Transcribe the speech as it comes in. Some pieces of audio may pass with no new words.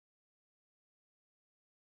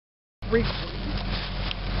Okay,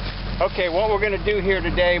 what we're going to do here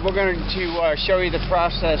today, we're going to show you the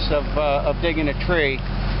process of digging a tree.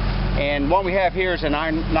 And what we have here is a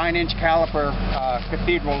 9-inch caliper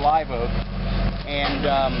Cathedral live oak. And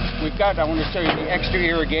I want to show you the extra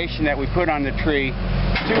irrigation that we put on the tree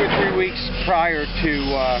 2 or 3 weeks prior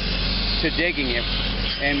to digging it.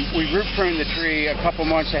 And we root prune the tree a couple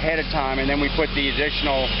months ahead of time, and then we put the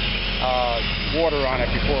additional water on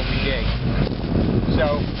it before we dig.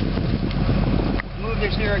 So, move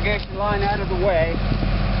this irrigation line out of the way.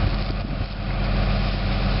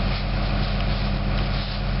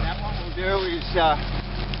 Now what we'll do is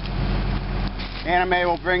Anime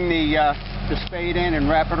will bring the spade in and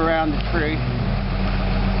wrap it around the tree.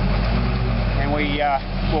 And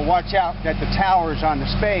we'll watch out that the towers on the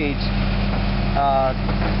spades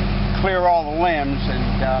clear all the limbs,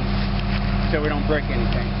 and so we don't break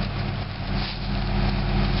anything.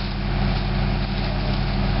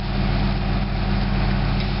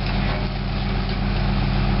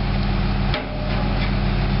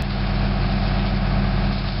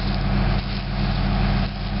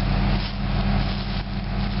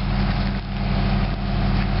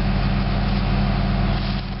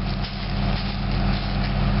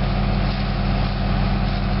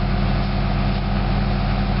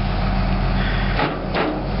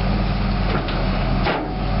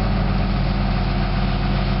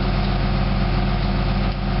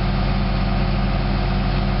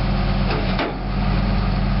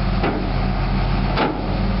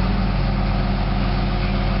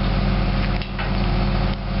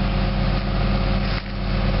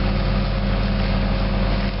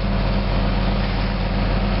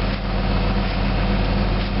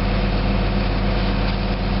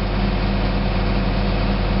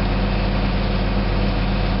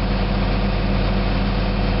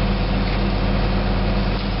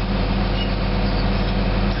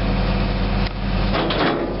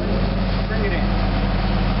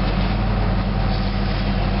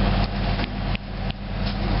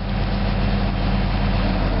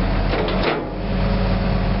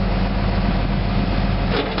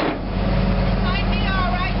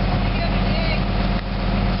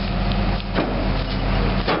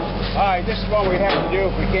 Alright, this is what we have to do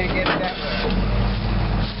if we can't get it that way.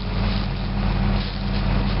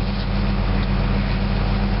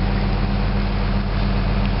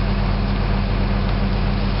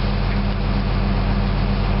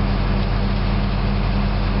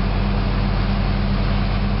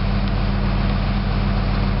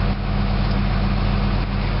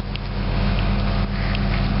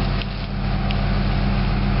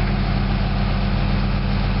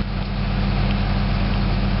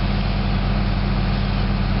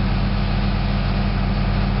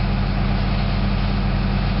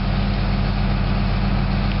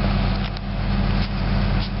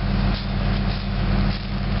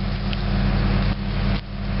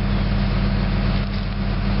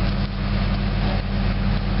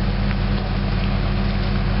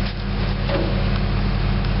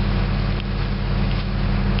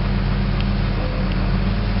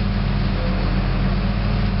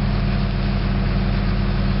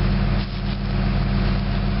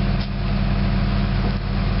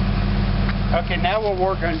 Okay, now we'll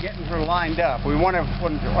work on getting her lined up. We want to,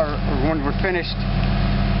 when we're finished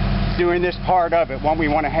doing this part of it, what we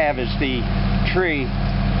want to have is the tree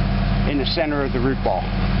in the center of the root ball.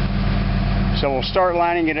 So we'll start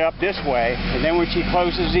lining it up this way, and then when she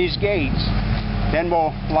closes these gates, then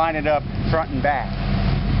we'll line it up front and back.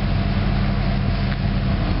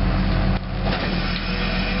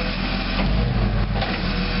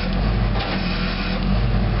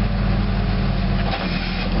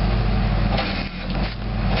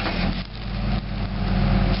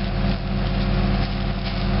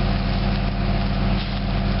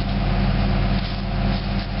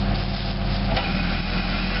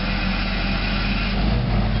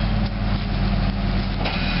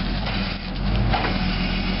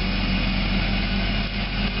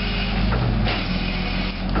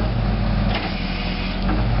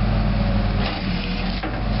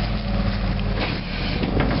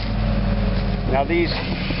 Now these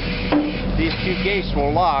two gates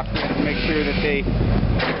will lock. We have to make sure that they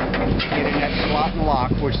get in that slot and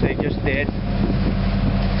lock, which they just did.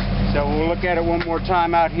 So we'll look at it one more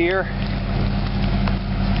time out here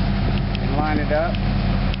and line it up.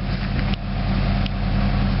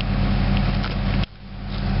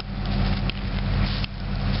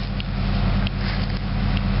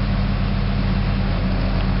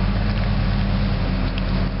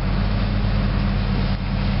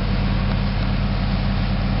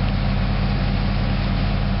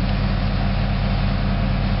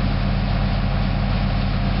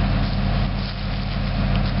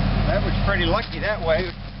 pretty lucky that way.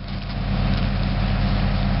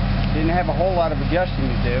 Didn't have a whole lot of adjusting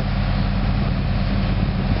to do.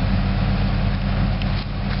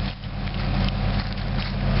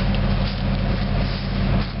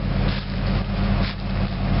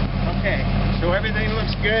 Okay, so everything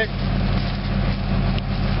looks good.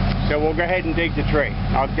 So we'll go ahead and dig the tree.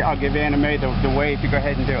 I'll give Anna Mae the way to go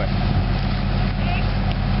ahead and do it.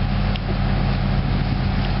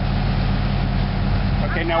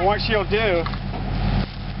 Okay, now what she'll do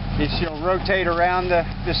is she'll rotate around the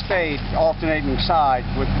spade, alternating sides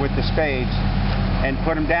with the spades, and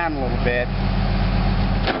put them down a little bit.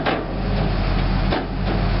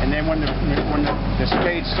 And then when the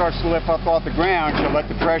spade starts to lift up off the ground, she'll let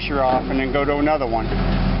the pressure off and then go to another one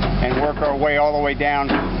and work our way all the way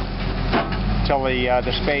down until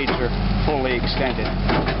the spades are fully extended.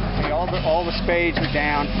 Okay, all the spades are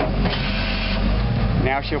down.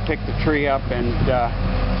 Now she'll pick the tree up and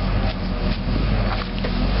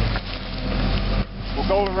we'll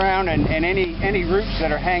go around and any roots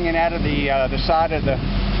that are hanging out of the side of the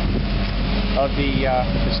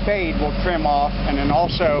spade we'll trim off, and then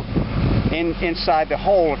also inside the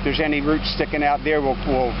hole, if there's any roots sticking out there, we'll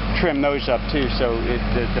trim those up too, so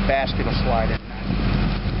the basket will slide in.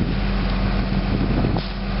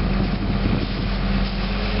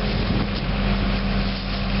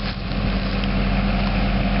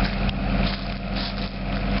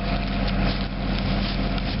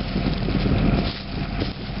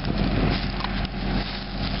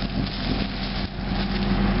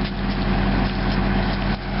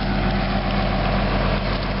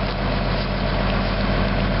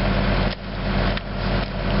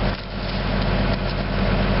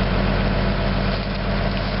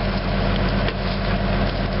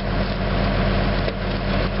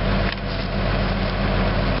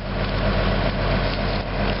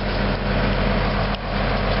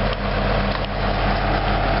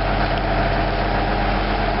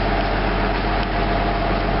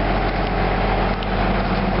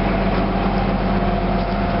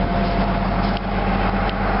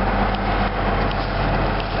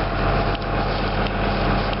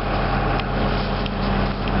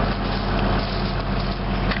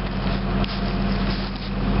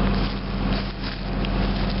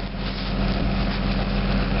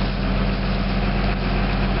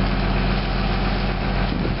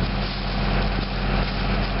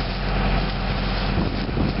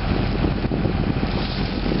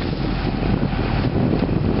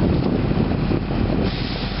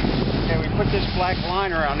 This black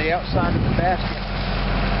line around the outside of the basket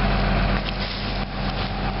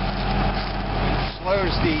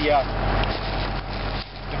slows the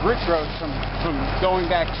root growth from going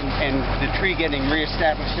back and the tree getting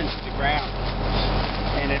reestablished into the ground.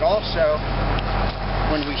 And it also,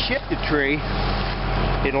 when we ship the tree,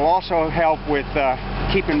 it'll also help with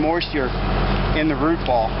keeping moisture in the root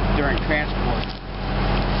ball during transport.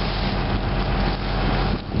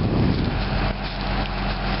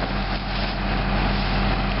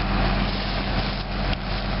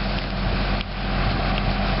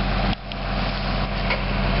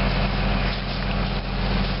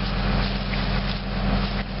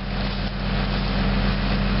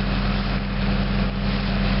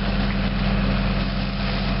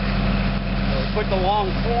 Put the long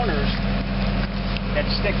corners that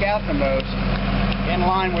stick out the most in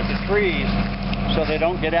line with the trees so they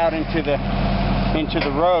don't get out into the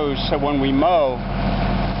rows, so when we mow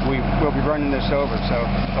we'll be running this over, so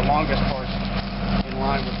the longest parts in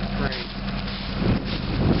line with the tree.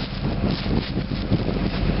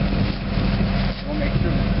 We'll make sure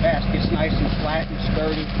the basket's nice and flat and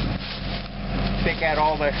sturdy. Pick out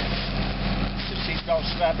all the seatbelt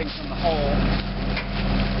strapping from the hole.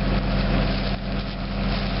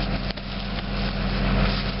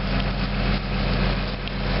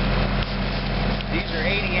 These are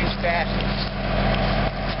 80-inch baskets.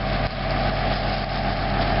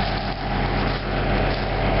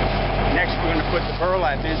 Next we're going to put the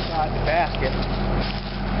burlap inside the basket.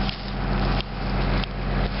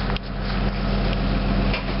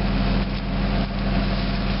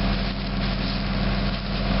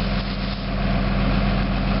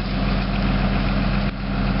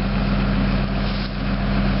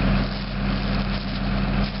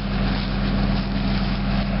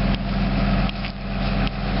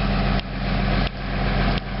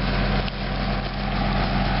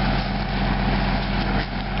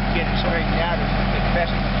 Straightened out as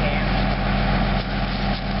best we can.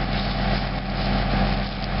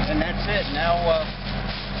 And that's it.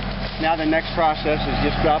 Now the next process is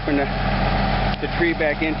just dropping the tree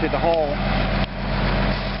back into the hole.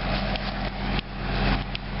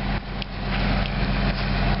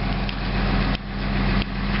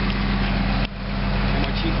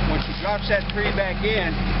 that tree back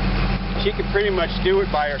in, she can pretty much do it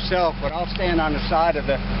by herself, but I'll stand on the side of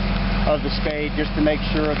the spade just to make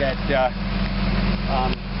sure that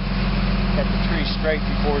that the tree's straight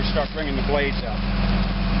before we start bringing the blades up.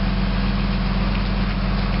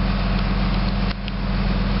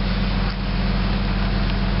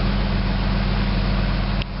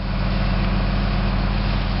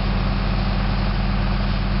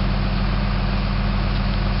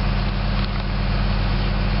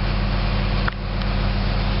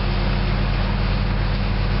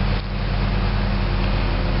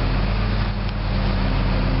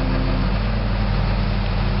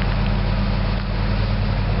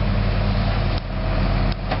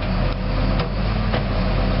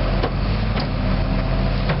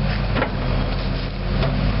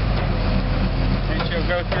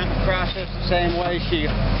 Go through the process the same way.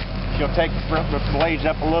 She'll take the blades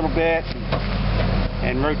up a little bit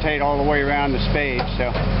and rotate all the way around the spade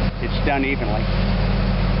so it's done evenly.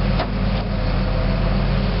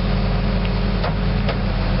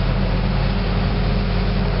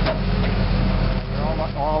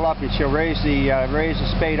 All up, and she'll raise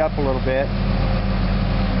the spade up a little bit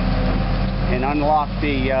and unlock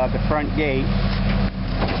the front gate.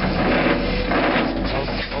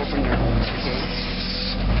 Open the gate.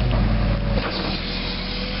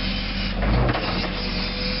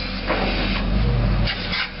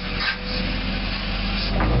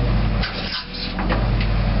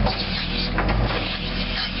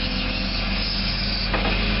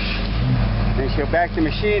 She'll back the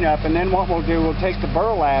machine up, and then what we'll do, we'll take the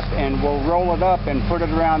burlap and we'll roll it up and put it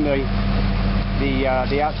around the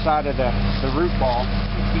outside of the root ball.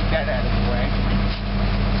 Keep that out of the way.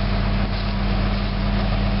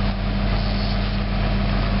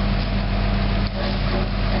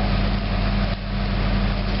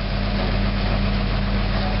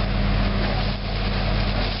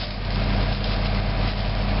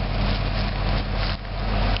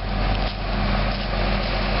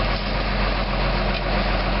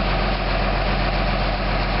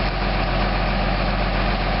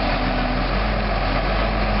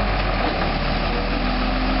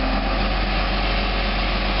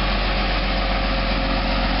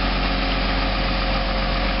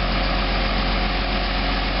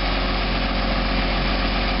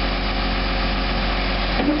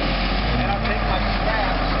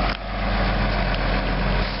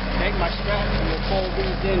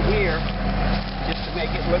 In here just to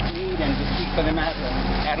make it look neat and to keep them out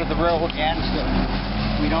of the row again so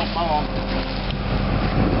we don't mow them.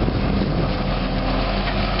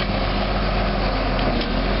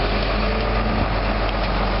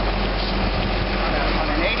 On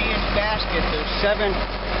an 80-inch basket there's seven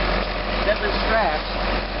straps,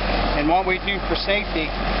 and what we do for safety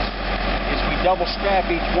is we double strap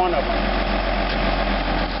each one of them.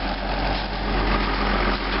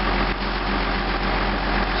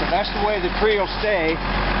 That's the way the tree will stay,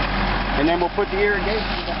 and then we'll put the irrigation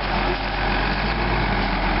behind.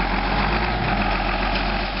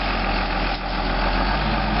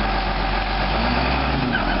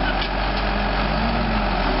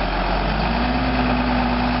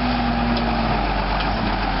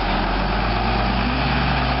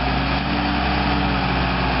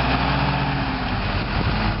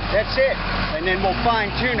 That's it, and then we'll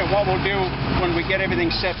fine tune it. What we'll do when we get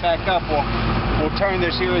everything set back up, we'll turn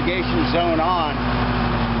this irrigation zone on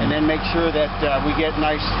and then make sure that we get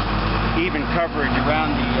nice even coverage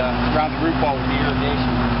around the root ball with the irrigation.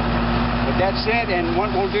 But that's it, and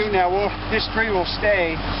what we'll do now, this tree will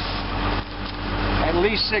stay at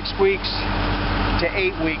least 6 weeks to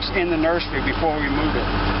 8 weeks in the nursery before we move it.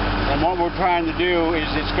 And what we're trying to do is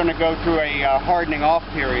it's going to go through a hardening off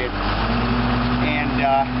period, and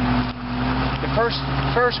the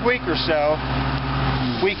first week or so,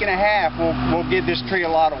 week and a half, we'll give this tree a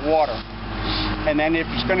lot of water, and then if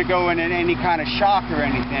it's going to go in any kind of shock or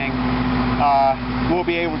anything, we'll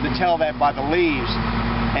be able to tell that by the leaves.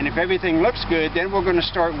 And if everything looks good, then we're going to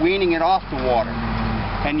start weaning it off the water,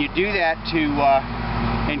 and you do that to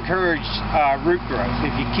encourage root growth.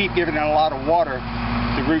 If you keep giving it a lot of water,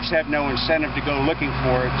 the roots have no incentive to go looking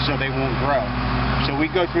for it, so they won't grow. So we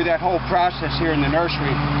go through that whole process here in the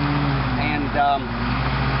nursery, and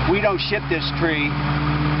we don't ship this tree.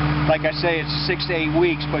 Like I say, it's 6 to 8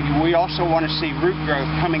 weeks, but we also want to see root growth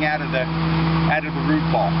coming out of the root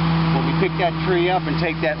ball. When we pick that tree up and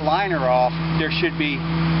take that liner off, there should be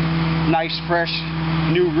nice, fresh,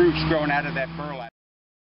 new roots growing out of that burlap.